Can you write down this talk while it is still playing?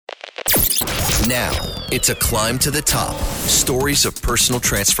Now, it's a climb to the top. Stories of personal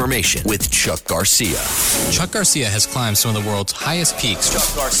transformation with Chuck Garcia. Chuck Garcia has climbed some of the world's highest peaks.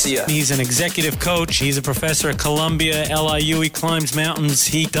 Chuck Garcia. He's an executive coach. He's a professor at Columbia, LIU. He climbs mountains.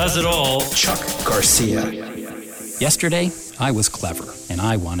 He does it all. Chuck Garcia. Yesterday, I was clever, and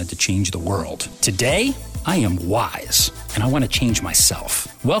I wanted to change the world. Today, I am wise, and I want to change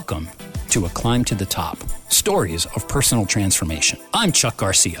myself. Welcome to A Climb to the Top. Stories of personal transformation. I'm Chuck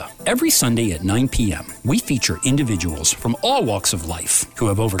Garcia. Every Sunday at 9 p.m., we feature individuals from all walks of life who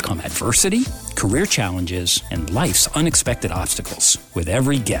have overcome adversity, career challenges, and life's unexpected obstacles. With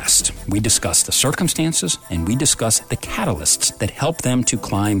every guest, we discuss the circumstances and we discuss the catalysts that help them to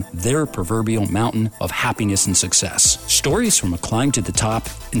climb their proverbial mountain of happiness and success. Stories from A Climb to the Top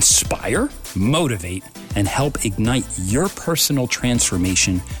inspire, motivate, and help ignite your personal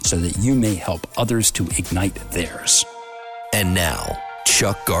transformation so that you may help others to ignite theirs. And now,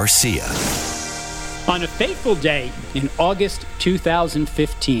 Chuck Garcia. On a fateful day in August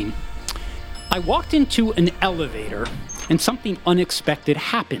 2015, I walked into an elevator and something unexpected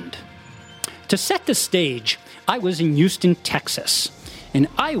happened. To set the stage, I was in Houston, Texas, and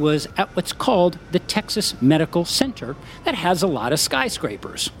I was at what's called the Texas Medical Center that has a lot of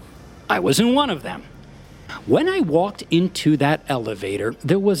skyscrapers. I was in one of them. When I walked into that elevator,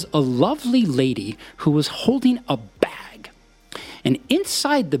 there was a lovely lady who was holding a bag. And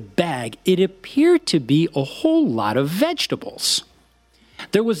inside the bag, it appeared to be a whole lot of vegetables.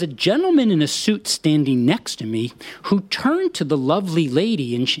 There was a gentleman in a suit standing next to me who turned to the lovely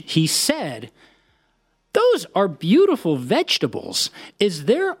lady and he said, "Those are beautiful vegetables. Is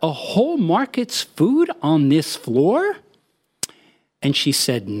there a whole market's food on this floor?" And she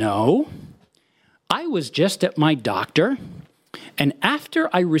said, "No. I was just at my doctor, and after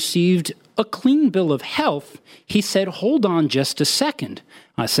I received a clean bill of health, he said, 'Hold on just a second.'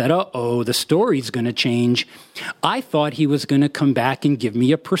 I said, uh-oh, the story's going to change. I thought he was going to come back and give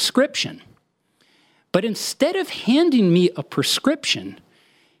me a prescription. But instead of handing me a prescription,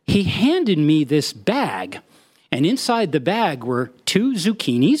 he handed me this bag, and inside the bag were 2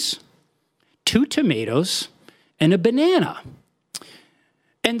 zucchinis, 2 tomatoes, and a banana.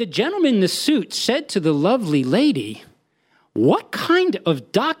 And the gentleman in the suit said to the lovely lady, "What kind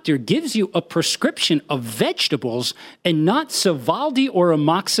of doctor gives you a prescription of vegetables and not Sovaldi or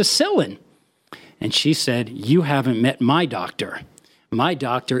amoxicillin?" And she said, "You haven't met my doctor. My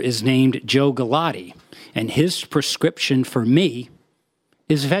doctor is named Joe Galati, and his prescription for me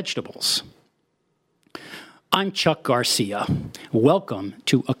is vegetables." I'm Chuck Garcia. Welcome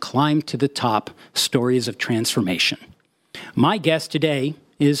to A Climb to the Top, Stories of Transformation. My guest today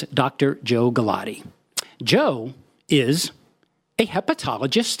is Dr. Joe Galati. Joe is a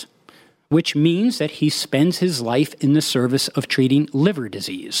hepatologist, which means that he spends his life in the service of treating liver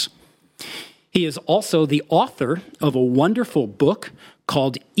disease. He is also the author of a wonderful book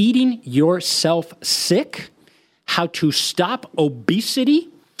called Eating Yourself Sick: How to Stop Obesity,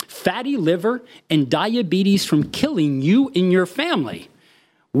 Fatty Liver, and Diabetes from Killing You and Your Family,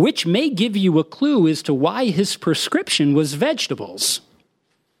 which may give you a clue as to why his prescription was vegetables.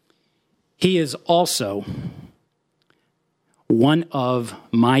 He is also one of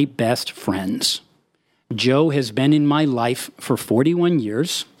my best friends. Joe has been in my life for 41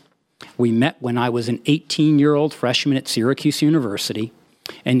 years. We met when I was an 18-year-old freshman at Syracuse University,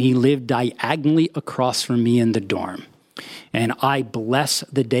 and he lived diagonally across from me in the dorm. And I bless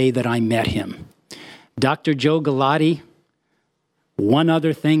the day that I met him. Dr. Joe Galati, one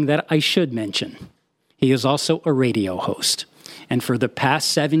other thing that I should mention, he is also a radio host. And for the past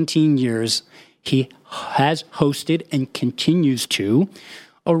 17 years, he has hosted and continues to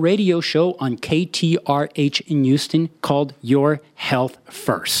a radio show on KTRH in Houston called Your Health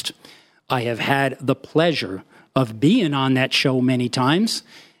First. I have had the pleasure of being on that show many times,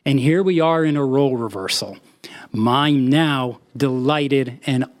 and here we are in a role reversal. I'm now delighted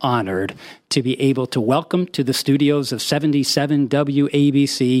and honored to be able to welcome to the studios of 77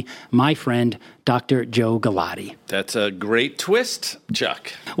 WABC my friend, Dr. Joe Galati. That's a great twist,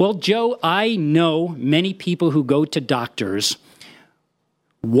 Chuck. Well, Joe, I know many people who go to doctors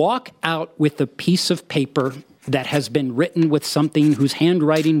walk out with a piece of paper that has been written with something whose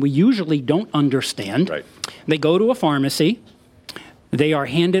handwriting we usually don't understand. Right. They go to a pharmacy. They are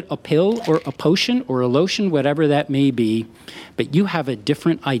handed a pill or a potion or a lotion, whatever that may be, but you have a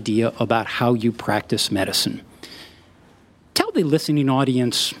different idea about how you practice medicine. Tell the listening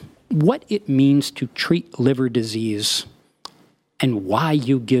audience what it means to treat liver disease and why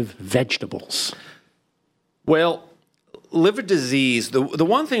you give vegetables. Well, liver disease, the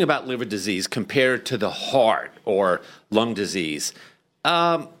one thing about liver disease compared to the heart or lung disease,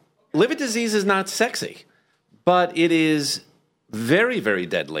 liver disease is not sexy, but it is very, very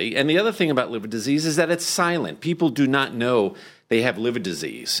deadly. And the other thing about liver disease is that it's silent. People do not know they have liver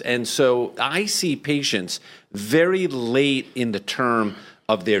disease. And so I see patients very late in the term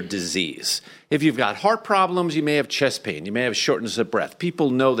of their disease. If you've got heart problems, you may have chest pain, you may have shortness of breath. People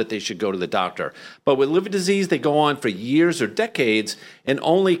know that they should go to the doctor. But with liver disease, they go on for years or decades and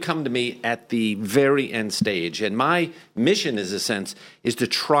only come to me at the very end stage. And my mission, in a sense, is to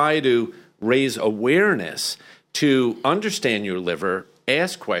try to raise awareness to understand your liver,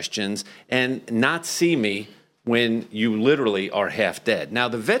 ask questions, and not see me when you literally are half dead. Now,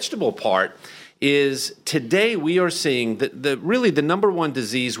 the vegetable part is today we are seeing really the number one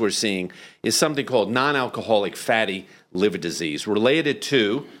disease we're seeing is something called non-alcoholic fatty liver disease related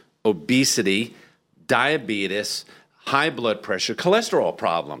to obesity, diabetes, high blood pressure, cholesterol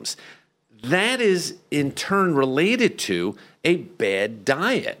problems. That is in turn related to a bad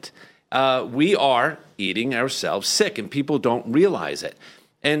diet. We are eating ourselves sick, and people don't realize it.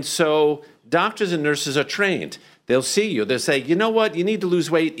 And so doctors and nurses are trained. They'll see you. They'll say, you know what? You need to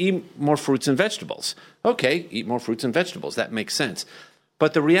lose weight. Eat more fruits and vegetables. Okay, eat more fruits and vegetables. That makes sense.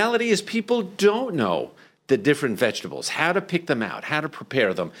 But the reality is people don't know the different vegetables, how to pick them out, how to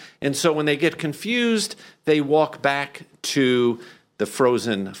prepare them. And so when they get confused, they walk back to the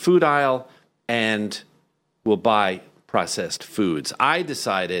frozen food aisle and will buy processed foods. I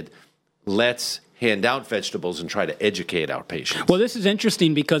decided, let's hand out vegetables and try to educate our patients. Well, this is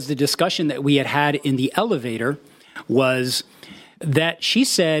interesting because the discussion that we had in the elevator was that she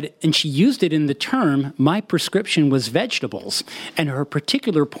said, and she used it in the term, my prescription was vegetables. And her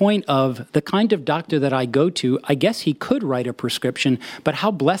particular point of the kind of doctor that I go to, I guess he could write a prescription, but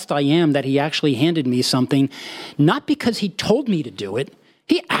how blessed I am that he actually handed me something, not because he told me to do it,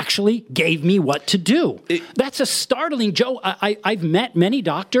 he actually gave me what to do. That's a startling, Joe. I've met many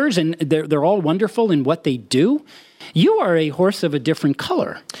doctors, and they're all wonderful in what they do. You are a horse of a different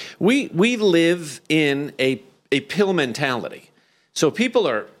color. We live in a pill mentality. So people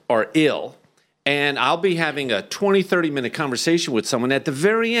are ill, and I'll be having a 20, 30-minute conversation with someone. At the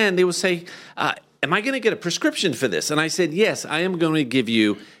very end, they will say, am I going to get a prescription for this? And I said, yes, I am going to give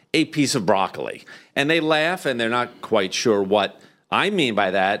you a piece of broccoli. And they laugh, and they're not quite sure what I mean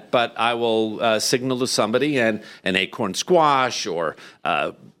by that, but I will signal to somebody an acorn squash or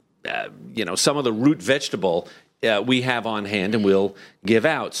some of the root vegetable we have on hand and we'll give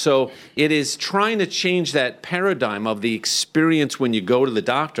out. So it is trying to change that paradigm of the experience when you go to the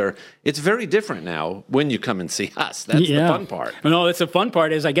doctor. It's very different now when you come and see us. That's the fun part. No, that's the fun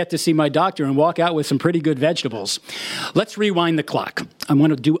part is I get to see my doctor and walk out with some pretty good vegetables. Let's rewind the clock. I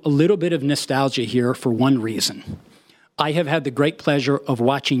want to do a little bit of nostalgia here for one reason. I have had the great pleasure of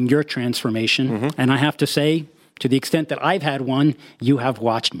watching your transformation, and I have to say, to the extent that I've had one, you have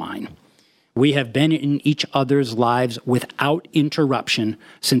watched mine. We have been in each other's lives without interruption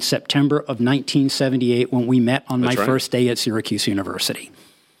since September of 1978 when we met on my first day at Syracuse University.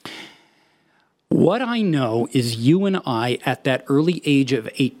 What I know is you and I, at that early age of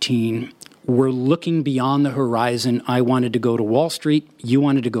 18, were looking beyond the horizon. I wanted to go to Wall Street, you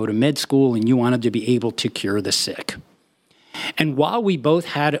wanted to go to med school, and you wanted to be able to cure the sick. And while we both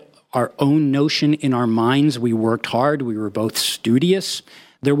had our own notion in our minds, we worked hard, we were both studious,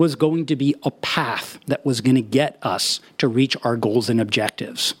 there was going to be a path that was going to get us to reach our goals and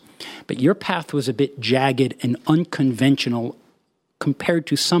objectives. But your path was a bit jagged and unconventional compared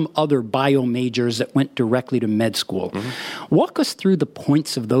to some other bio majors that went directly to med school. Walk us through the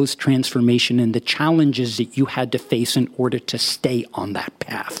points of those transformation and the challenges that you had to face in order to stay on that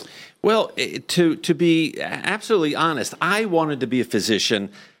path. Well, to be absolutely honest, I wanted to be a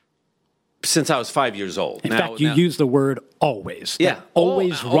physician since I was 5 years old. In fact, you use the word always. Yeah.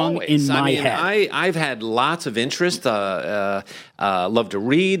 Always rung in my head. I've had lots of interest, love to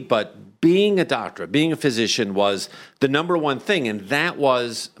read, but being a doctor, being a physician was the number one thing, and that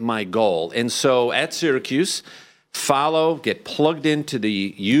was my goal. And so at Syracuse, get plugged into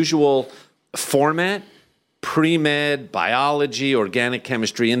the usual format, pre-med, biology, organic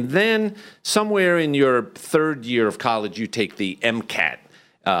chemistry, and then somewhere in your third year of college, you take the MCAT.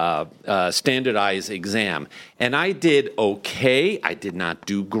 Standardized exam. And I did okay. I did not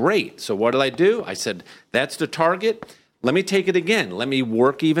do great. So what did I do? I said, that's the target. Let me take it again. Let me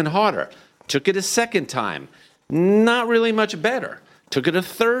work even harder. Took it a second time. Not really much better. Took it a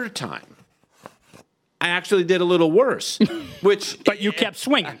third time. I actually did a little worse. But you kept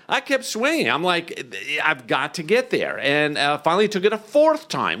swinging. I kept swinging. I'm like, I've got to get there. And finally took it a fourth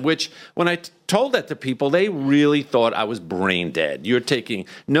time, which when I told that to people, they really thought I was brain dead.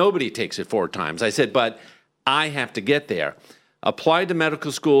 Nobody takes it 4 times. I said, but I have to get there. applied to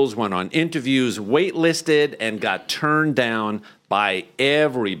medical schools, went on interviews, waitlisted, and got turned down by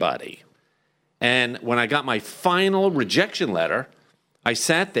everybody. And when I got my final rejection letter, I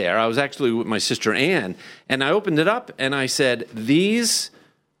sat there. I was actually with my sister Ann, and I opened it up and I said, these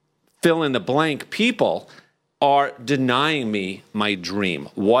fill-in-the-blank people are denying me my dream.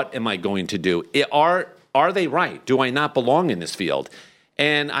 What am I going to do? Are they right? Do I not belong in this field?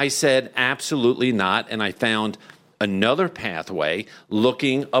 And I said, absolutely not. And I found another pathway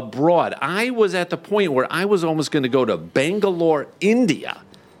looking abroad. I was at the point where I was almost going to go to Bangalore, India,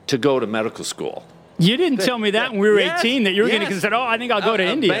 to go to medical school. You didn't tell me that when we were 18, that you were going to consider, I think I'll go to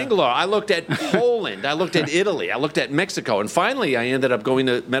India. Bangalore. I looked at Poland. I looked at Italy. I looked at Mexico. And finally, I ended up going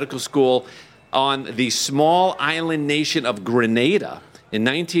to medical school on the small island nation of Grenada in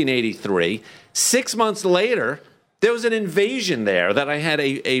 1983. 6 months later, there was an invasion there that I had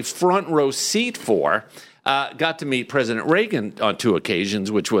a front row seat for. Got to meet President Reagan on 2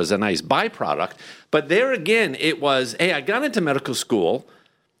 occasions, which was a nice byproduct. But there again, it was, hey, I got into medical school,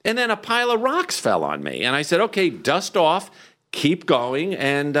 and then a pile of rocks fell on me. And I said, okay, dust off, keep going.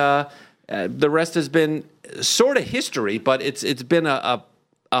 And the rest has been sort of history, but it's been a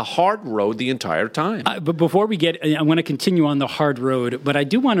hard road the entire time. But before we get, I want to continue on the hard road, but I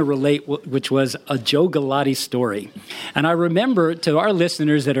do want to relate, which was a Joe Galati story. And I remember, to our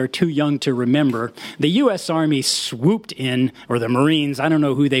listeners that are too young to remember, the U.S. Army swooped in, or the Marines, I don't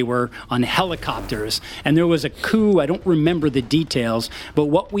know who they were, on helicopters. And there was a coup. I don't remember the details, but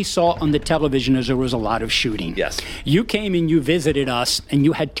what we saw on the television is there was a lot of shooting. Yes. You came and you visited us, and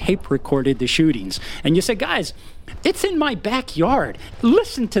you had tape recorded the shootings. And you said, guys, it's in my backyard.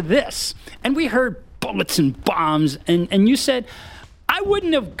 Listen to this. And we heard bullets and bombs. And you said, I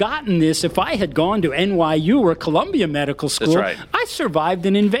wouldn't have gotten this if I had gone to NYU or Columbia Medical School. That's right. I survived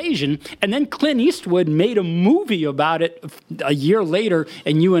an invasion. And then Clint Eastwood made a movie about it a year later,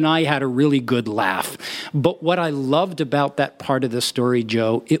 and you and I had a really good laugh. But what I loved about that part of the story,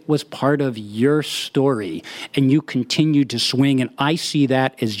 Joe, it was part of your story, and you continued to swing, and I see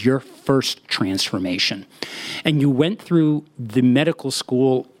that as your first transformation. And you went through the medical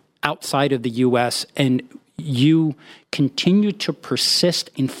school outside of the U.S., and you continue to persist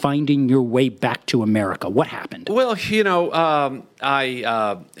in finding your way back to America. What happened? Well,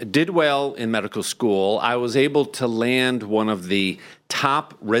 I did well in medical school. I was able to land one of the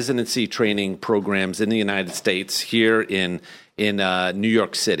top residency training programs in the United States here in New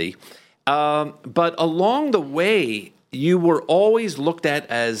York City. But along the way, you were always looked at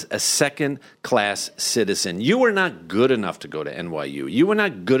as a second-class citizen. You were not good enough to go to NYU. You were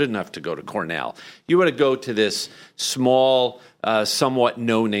not good enough to go to Cornell. You were to go to this small, somewhat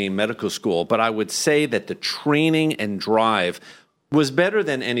no-name medical school. But I would say that the training and drive was better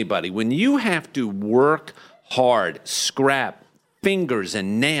than anybody. When you have to work hard, scrap fingers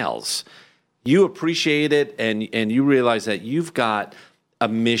and nails, you appreciate it, and you realize that you've got a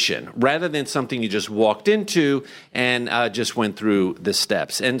mission rather than something you just walked into and just went through the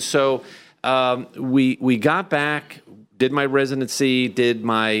steps. And so we got back, did my residency, did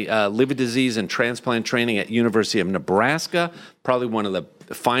my liver disease and transplant training at University of Nebraska, probably one of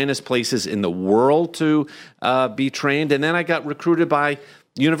the finest places in the world to be trained. And then I got recruited by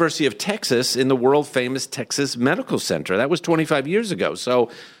University of Texas in the world-famous Texas Medical Center. That was 25 years ago.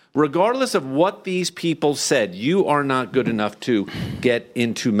 So regardless of what these people said, you are not good enough to get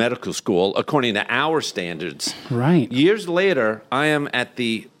into medical school according to our standards. Right. Years later, I am at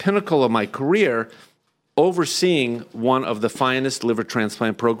the pinnacle of my career overseeing one of the finest liver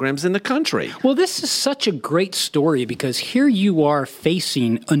transplant programs in the country. Well, this is such a great story because here you are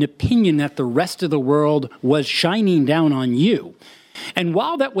facing an opinion that the rest of the world was shining down on you. And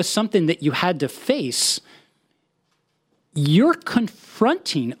while that was something that you had to face, your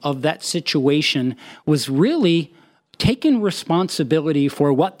confronting of that situation was really taking responsibility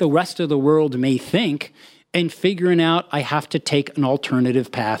for what the rest of the world may think and figuring out I have to take an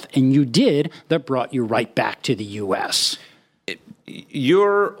alternative path. And you did, that brought you right back to the U.S.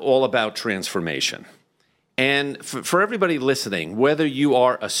 You're all about transformation. And for everybody listening, whether you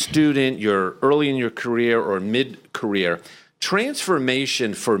are a student, you're early in your career or mid-career,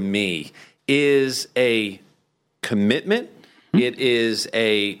 transformation for me is a commitment. It is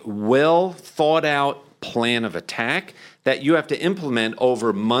a well thought out plan of attack that you have to implement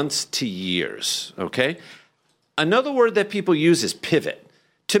over months to years. Okay. Another word that people use is pivot.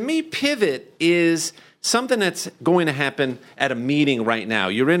 To me, pivot is something that's going to happen at a meeting right now.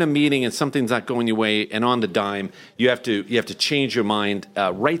 You're in a meeting and something's not going your way, and on the dime, you have to change your mind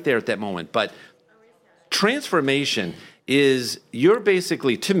right there at that moment. But transformation is you're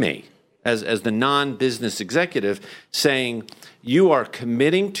basically, to me, as the non-business executive, saying you are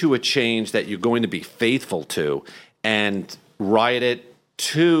committing to a change that you're going to be faithful to and ride it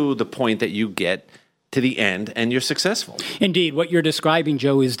to the point that you get to the end and you're successful. Indeed, what you're describing,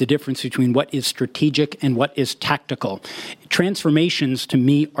 Joe, is the difference between what is strategic and what is tactical. Transformations, to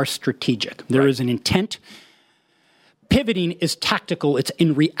me, are strategic. There is an intent. Pivoting is tactical. It's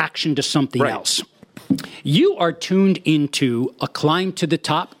in reaction to something else. You are tuned into A Climb to the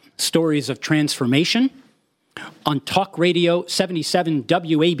Top, Stories of Transformation on Talk Radio 77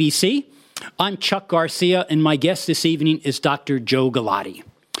 WABC. I'm Chuck Garcia, and my guest this evening is Dr. Joe Galati.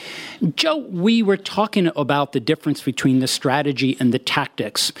 Joe, we were talking about the difference between the strategy and the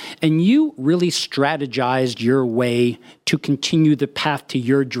tactics, and you really strategized your way to continue the path to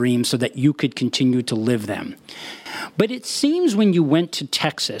your dreams so that you could continue to live them. But it seems when you went to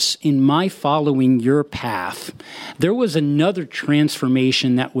Texas, in my following your path, there was another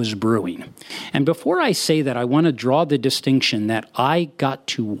transformation that was brewing. And before I say that, I want to draw the distinction that I got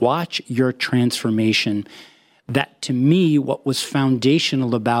to watch your transformation. That to me, what was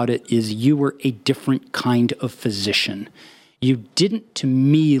foundational about it is you were a different kind of physician. You didn't, to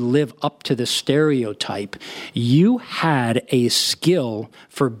me, live up to the stereotype. You had a skill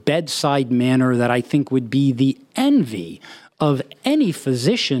for bedside manner that I think would be the envy of any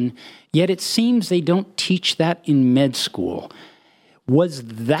physician, yet it seems they don't teach that in med school. Was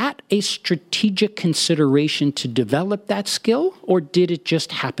that a strategic consideration to develop that skill, or did it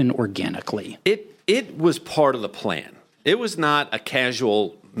just happen organically? It was part of the plan. It was not a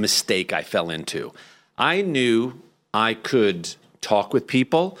casual mistake I fell into. I knew I could talk with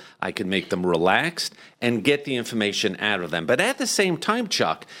people, I could make them relaxed, and get the information out of them. But at the same time,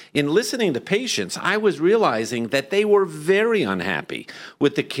 Chuck, in listening to patients, I was realizing that they were very unhappy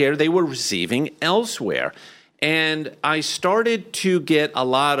with the care they were receiving elsewhere. And I started to get a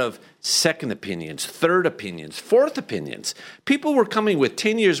lot of second opinions, third opinions, fourth opinions. People were coming with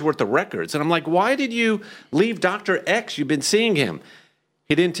 10 years worth of records. And I'm like, why did you leave Dr. X? You've been seeing him.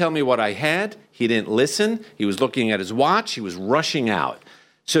 He didn't tell me what I had. He didn't listen. He was looking at his watch. He was rushing out.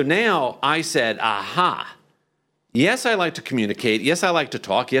 So now I said, aha. Yes, I like to communicate. Yes, I like to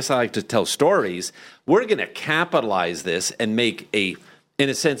talk. Yes, I like to tell stories. We're going to capitalize this and make in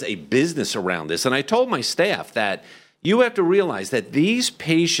a sense, a business around this. And I told my staff that you have to realize that these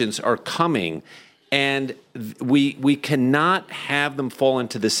patients are coming and we cannot have them fall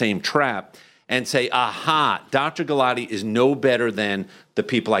into the same trap and say, aha, Dr. Galati is no better than the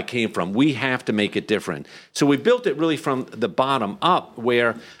people I came from. We have to make it different. So we built it really from the bottom up,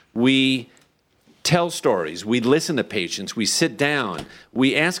 where we tell stories, we listen to patients, we sit down,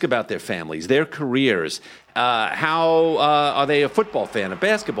 we ask about their families, their careers, how are they a football fan, a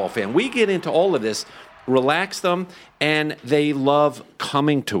basketball fan. We get into all of this, relax them, and they love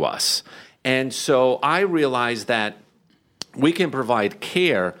coming to us. And so I realized that we can provide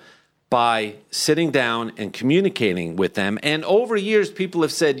care by sitting down and communicating with them. And over years, people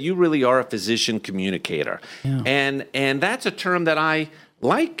have said, you really are a physician communicator. Yeah. And that's a term that I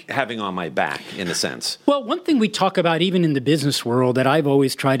like having on my back, in a sense. Well, one thing we talk about even in the business world that I've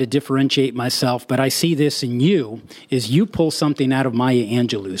always tried to differentiate myself, but I see this in you, is you pull something out of Maya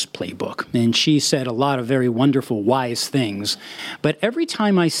Angelou's playbook. And she said a lot of very wonderful, wise things. But every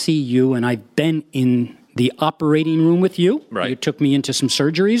time I see you, and I've been in the operating room with you, you took me into some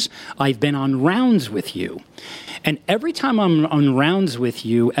surgeries, I've been on rounds with you. And every time I'm on rounds with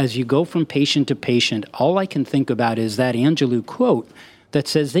you, as you go from patient to patient, all I can think about is that Angelou quote that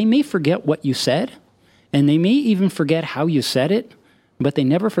says they may forget what you said, and they may even forget how you said it, but they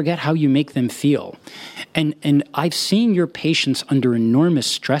never forget how you make them feel. And I've seen your patients under enormous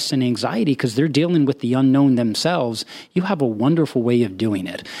stress and anxiety because they're dealing with the unknown themselves. You have a wonderful way of doing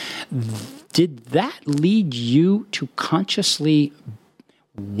it. Did that lead you to consciously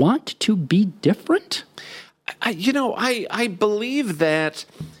want to be different? I believe that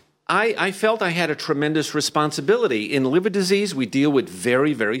I felt I had a tremendous responsibility. In liver disease, we deal with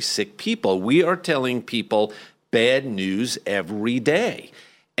very, very sick people. We are telling people bad news every day.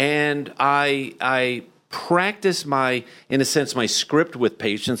 And I practice my script with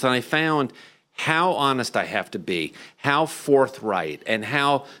patients, and I found how honest I have to be, how forthright, and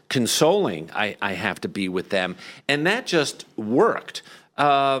how consoling I have to be with them. And that just worked.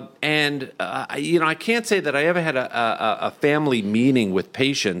 I can't say that I ever had a family meeting with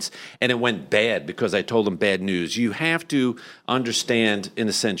patients and it went bad because I told them bad news. You have to understand, in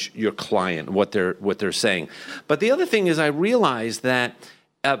a sense, your client, what they're saying. But the other thing is I realized that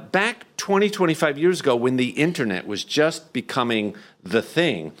back 20, 25 years ago, when the internet was just becoming the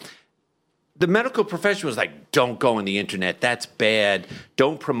thing, the medical profession was like, don't go on the internet. That's bad.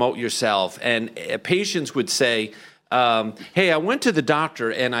 Don't promote yourself. And patients would say, hey, I went to the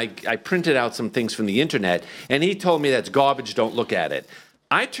doctor and I printed out some things from the internet and he told me that's garbage. Don't look at it.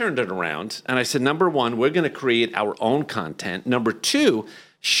 I turned it around and I said, number one, we're going to create our own content. Number two,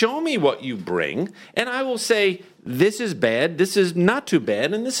 show me what you bring. And I will say, this is bad. This is not too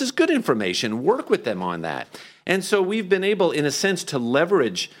bad. And this is good information. Work with them on that. And so we've been able, in a sense, to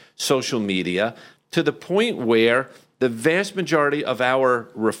leverage social media to the point where the vast majority of our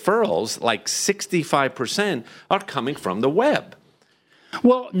referrals, like 65%, are coming from the web.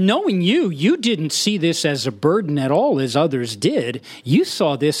 Well, knowing you didn't see this as a burden at all, as others did. You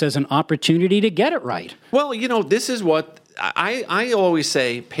saw this as an opportunity to get it right. Well, this is what I always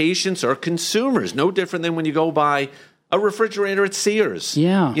say, patients are consumers, no different than when you go buy a refrigerator at Sears.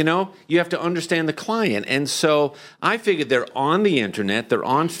 Yeah. You have to understand the client. And so I figured they're on the internet, they're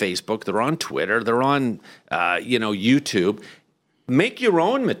on Facebook, they're on Twitter, they're on, YouTube. Make your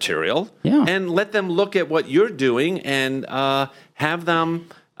own material and let them look at what you're doing and have them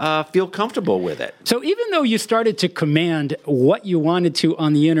feel comfortable with it. So even though you started to command what you wanted to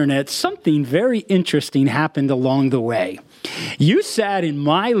on the internet, something very interesting happened along the way. You sat in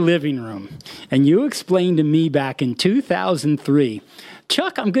my living room and you explained to me back in 2003,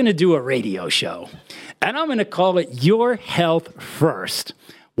 Chuck, I'm going to do a radio show and I'm going to call it Your Health First.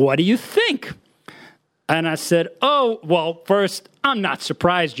 What do you think? And I said, oh, well, first, I'm not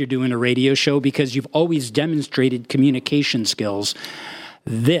surprised you're doing a radio show because you've always demonstrated communication skills.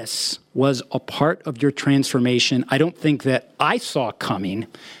 This was a part of your transformation. I don't think that I saw coming,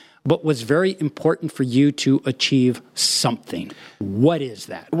 but was very important for you to achieve something. What is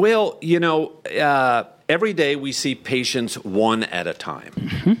that? Well, every day we see patients one at a time.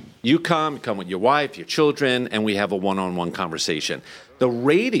 Mm-hmm. You come with your wife, your children, and we have a one-on-one conversation. The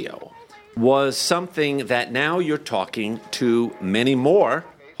radio was something that now you're talking to many more,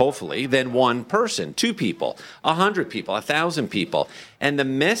 hopefully, than one person, 2 people, 100 people, 1,000 people. And the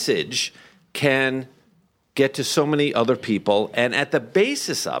message can get to so many other people. And at the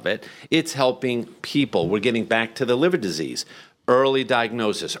basis of it, it's helping people. We're getting back to the liver disease, early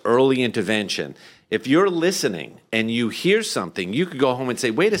diagnosis, early intervention. If you're listening and you hear something, you could go home and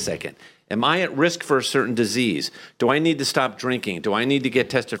say, wait a second. Am I at risk for a certain disease? Do I need to stop drinking? Do I need to get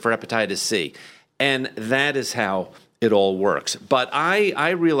tested for hepatitis C? And that is how it all works. But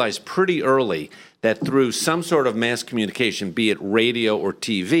I realized pretty early that through some sort of mass communication, be it radio or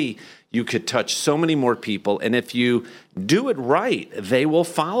TV, you could touch so many more people. And if you do it right, they will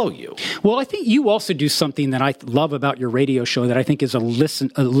follow you. Well, I think you also do something that I love about your radio show that I think is a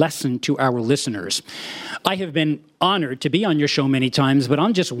lesson to our listeners. I have been honored to be on your show many times, but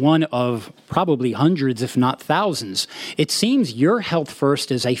I'm just one of probably hundreds, if not thousands. It seems Your Health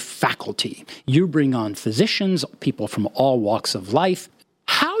First is a faculty. You bring on physicians, people from all walks of life.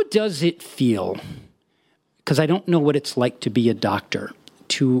 How does it feel? Because I don't know what it's like to be a doctor.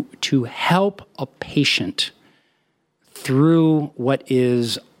 To help a patient through what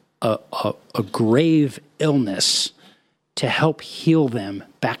is a grave illness, to help heal them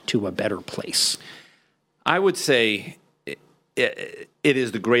back to a better place? I would say it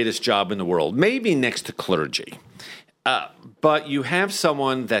is the greatest job in the world, maybe next to clergy. But you have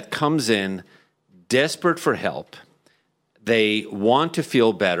someone that comes in desperate for help. They want to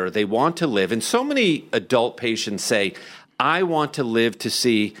feel better. They want to live. And so many adult patients say, I want to live to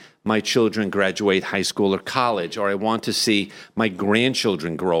see my children graduate high school or college, or I want to see my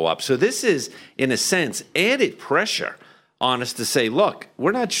grandchildren grow up. So this is, in a sense, added pressure on us to say, look,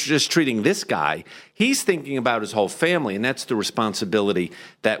 we're not just treating this guy. He's thinking about his whole family, and that's the responsibility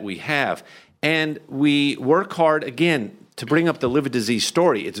that we have. And we work hard, again, to bring up the liver disease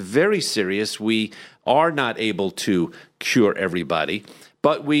story. It's very serious. We are not able to cure everybody.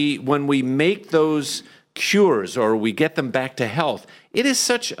 But when we make those cures or we get them back to health, it is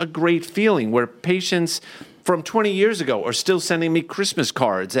such a great feeling where patients from 20 years ago are still sending me Christmas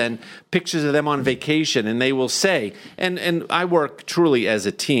cards and pictures of them on vacation, and they will say, and I work truly as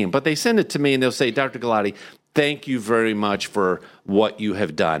a team, but they send it to me and they'll say, Dr. Galati, thank you very much for what you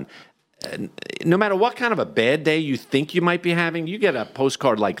have done. No matter what kind of a bad day you think you might be having, you get a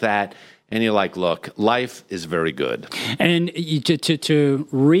postcard like that, and you're like, look, life is very good. And to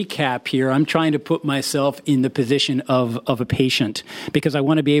recap here, I'm trying to put myself in the position of a patient because I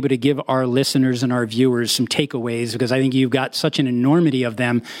want to be able to give our listeners and our viewers some takeaways because I think you've got such an enormity of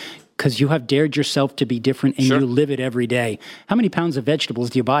them because you have dared yourself to be different and Sure. You live it every day. How many pounds of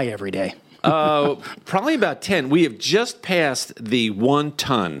vegetables do you buy every day? Probably about 10. We have just passed the 1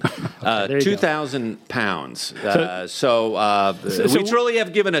 ton, 2,000 pounds. So we truly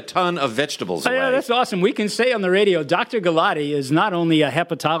have given a ton of vegetables away. Yeah, that's awesome. We can say on the radio, Dr. Galati is not only a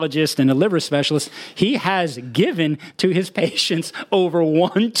hepatologist and a liver specialist, he has given to his patients over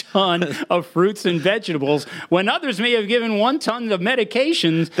 1 ton of fruits and vegetables, when others may have given 1 ton of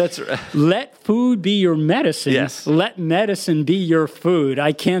medications. That's right. Let food be your medicine. Yes. Let medicine be your food.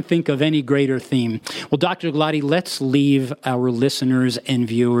 I can't think of any greater theme. Well, Dr. Galati, let's leave our listeners and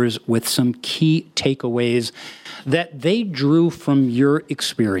viewers with some key takeaways that they drew from your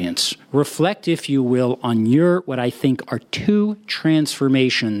experience. Reflect, if you will, on your, what I think are 2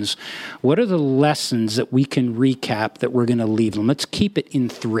 transformations. What are the lessons that we can recap that we're going to leave them? Let's keep it in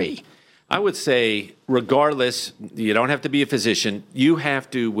 3. I would say, regardless, you don't have to be a physician. You have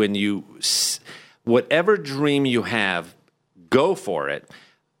to, whatever dream you have, go for it.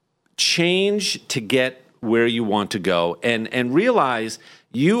 Change to get where you want to go, and realize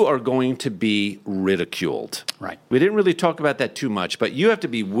you are going to be ridiculed. Right. We didn't really talk about that too much, but you have to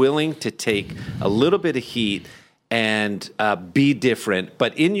be willing to take a little bit of heat and be different.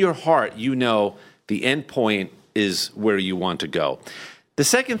 But in your heart, you know the end point is where you want to go. The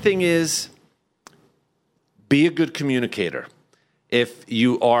second thing is, be a good communicator. If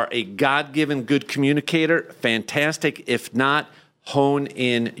you are a God-given good communicator, fantastic. If not, hone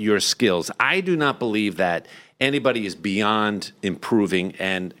in your skills. I do not believe that anybody is beyond improving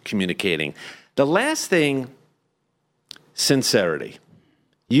and communicating. The last thing, sincerity.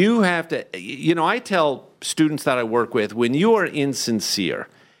 You have to, I tell students that I work with, when you are insincere,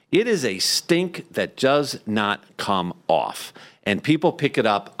 it is a stink that does not come off, and people pick it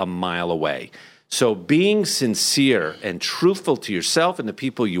up a mile away. So being sincere and truthful to yourself and the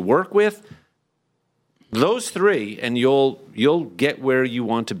people you work with, those 3, and you'll get where you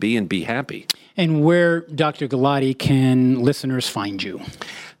want to be and be happy. And where, Dr. Galati, can listeners find you?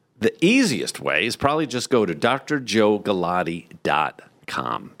 The easiest way is probably just go to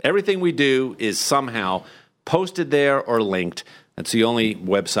drjoegalati.com. Everything we do is somehow posted there or linked. That's the only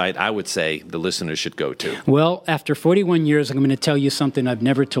website I would say the listeners should go to. Well, after 41 years, I'm going to tell you something I've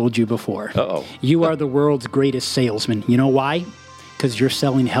never told you before. Uh-oh. You are the world's greatest salesman. You know why? Because you're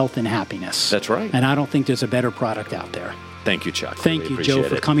selling health and happiness. That's right. And I don't think there's a better product out there. Thank you, Chuck. Thank Really you, Joe,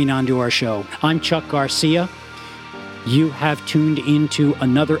 for coming on to our show. I'm Chuck Garcia. You have tuned into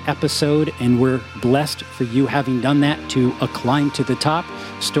another episode, and we're blessed for you having done that, to A Climb to the Top,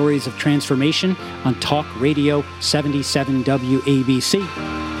 Stories of Transformation on Talk Radio 77 WABC.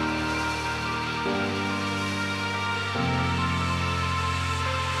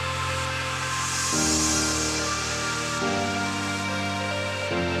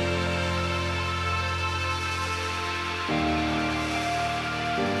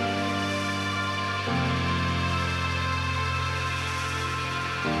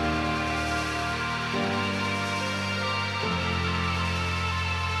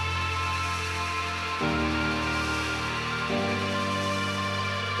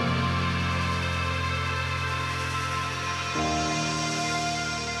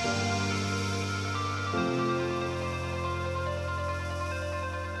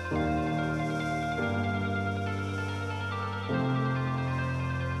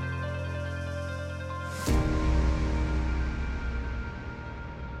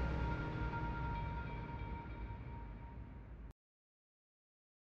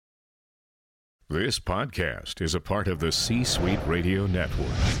 This podcast is a part of the C-Suite Radio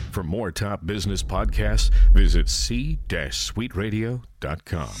Network. For more top business podcasts, visit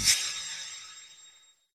c-suiteradio.com.